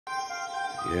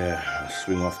Yeah, I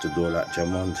swing off the door like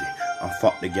Jumanji. I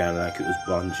fuck the gal like it was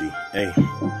bungee. Hey,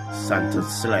 Santa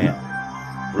Slayer,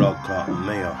 blood clot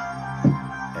mayor.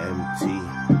 MT,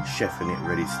 chefing it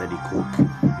ready, steady cook.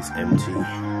 It's MT,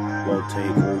 world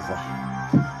take over.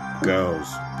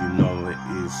 Girls, you know it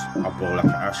is. I blow like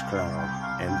an ash cloud.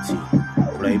 MT,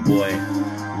 Playboy,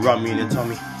 run me in the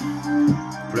tummy.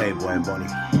 Playboy Bonnie.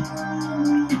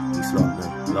 East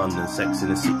London, London, sex in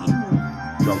the city.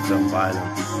 Drugs and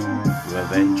violence,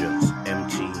 revengeance,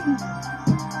 MT.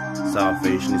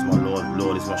 Salvation is my Lord,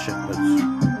 Lord is my shepherd.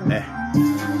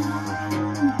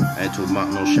 Head to a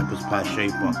mountain, no shepherd's pie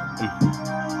shaper.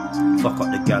 Fuck up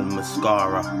the gal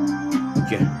mascara.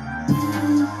 Yeah,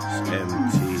 it's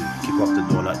MT. Keep off the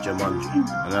door like Jumanji.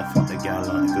 And I fuck the gal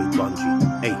like a good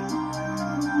bungee. Hey,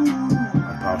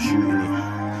 I'm parachuting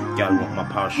it. Gal want my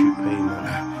parachute payment.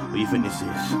 What do you think this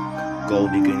is?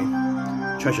 Gold digging.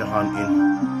 Treasure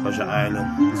hunting, Treasure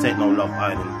Island. This ain't no Love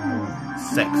Island.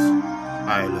 Sex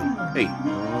Island. Hey,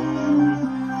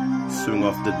 swing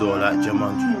off the door like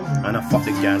Jumanji, and I fuck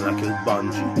the gal like a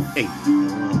bungee. Hey,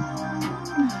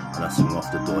 and I swing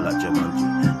off the door like Jumanji,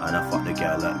 and I fuck the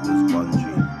gal like it was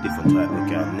bungee. Different type of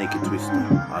gal, naked twister.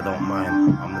 I don't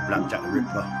mind. I'm the Black Jack the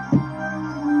Ripper.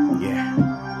 Yeah,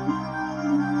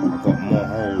 I got more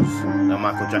holes than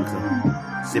Michael Jackson.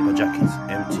 Zipper jackets,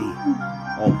 MT.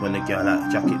 Open the gal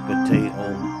like jacket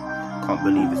potato. Can't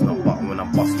believe it's not button when I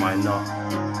bust my nut.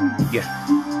 Yeah,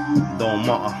 don't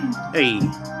matter. Hey,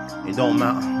 it don't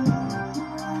matter.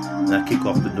 And I kick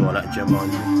off the door like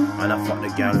Jumanji, and I fuck the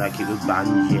gal like it was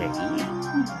Banjay.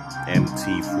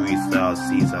 MT Freestyle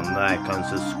season, like and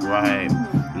subscribe.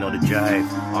 You know the jive,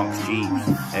 Ox Jeeps,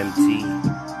 MT.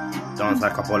 Dance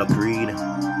like Apollo Creed.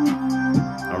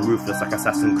 I'm ruthless like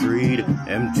Assassin's Creed.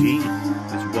 MT,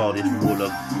 this world is full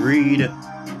of greed.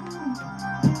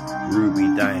 Ruby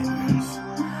diamonds,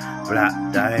 black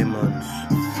diamonds.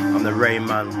 I'm the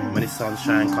Rayman when the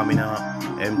sunshine coming out.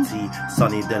 MT,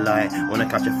 sunny delight. Wanna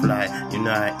catch a flight, you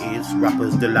know it's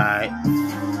rappers delight.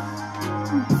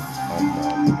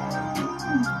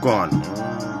 Gone,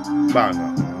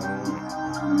 banger.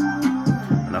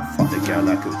 And I fuck the girl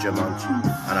like it was Jumanji,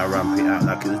 and I ramp it out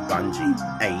like it was Bungie.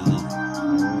 Ayy.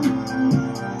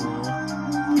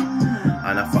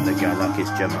 And I fuck the girl like it's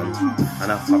Jumanji,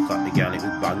 and I fuck up the girl like it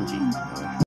was Bungie.